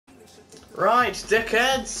Right,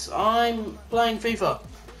 dickheads, I'm playing FIFA.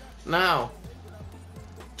 Now,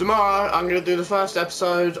 tomorrow I'm going to do the first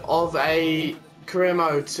episode of a career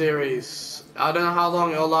mode series. I don't know how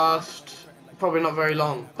long it'll last, probably not very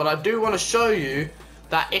long. But I do want to show you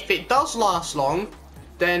that if it does last long,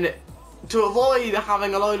 then to avoid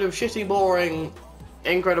having a load of shitty, boring,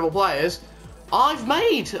 incredible players, I've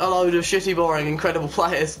made a load of shitty, boring, incredible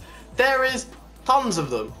players. There is tons of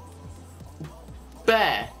them.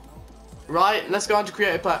 There. Right, let's go into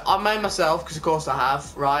creative play. I made myself, because of course I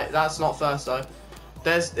have. Right, that's not first though.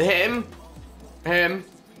 There's him, her,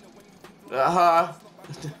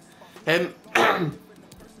 him,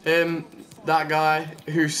 him, that guy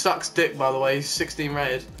who sucks dick, by the way. He's 16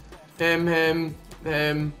 rated. Him, him,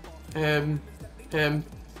 him, him, him,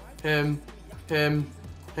 him, him,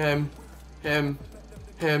 him, him,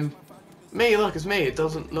 him. Me, look, it's me. It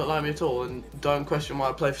doesn't look like me at all. And don't question why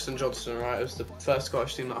I play for St Johnstone, right? It was the first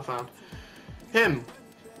Scottish team that I found. Him,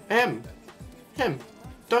 him, him.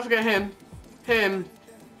 Don't forget him. Him,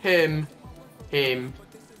 him, him,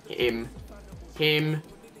 him, him,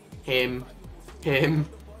 him, him,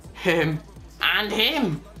 him, and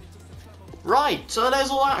him. Right, so there's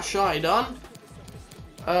all that shite done.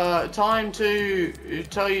 Time to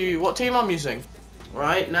tell you what team I'm using.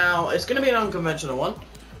 Right, now, it's going to be an unconventional one.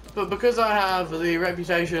 But because I have the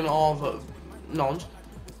reputation of nonce,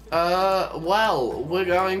 well, we're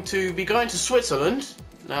going to be going to Switzerland.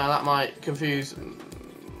 Now, that might confuse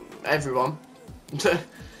everyone,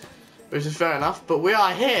 which is fair enough. But we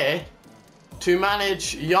are here to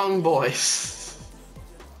manage young boys.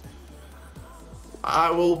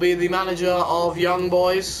 I will be the manager of young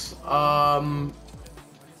boys.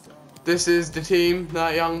 This is the team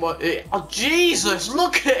that young boy. Oh, Jesus!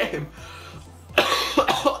 Look at him!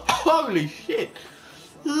 Holy shit!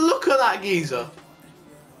 Look at that geezer.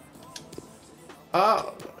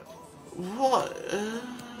 What?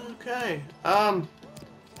 Okay.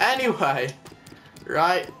 Anyway,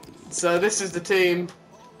 right. So this is the team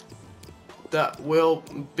that we'll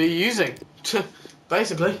be using.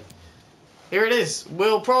 Basically, here it is.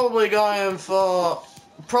 We'll probably go in for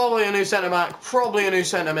probably a new centre back, probably a new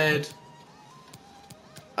centre mid,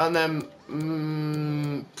 and then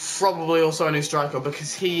probably also a new striker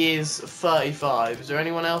because he is 35. Is there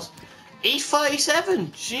anyone else? He's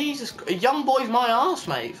 37. Jesus, young boy's my arse,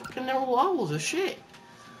 mate. Fucking they're all old as shit.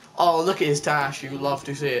 Oh, look at his tash. You would love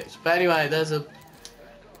to see it. But anyway, there's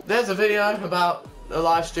a video about a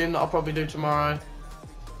live stream that I'll probably do tomorrow.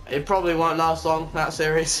 It probably won't last long, that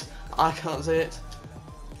series. I can't see it.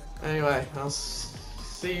 Anyway, I'll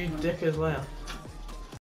see you dickers later.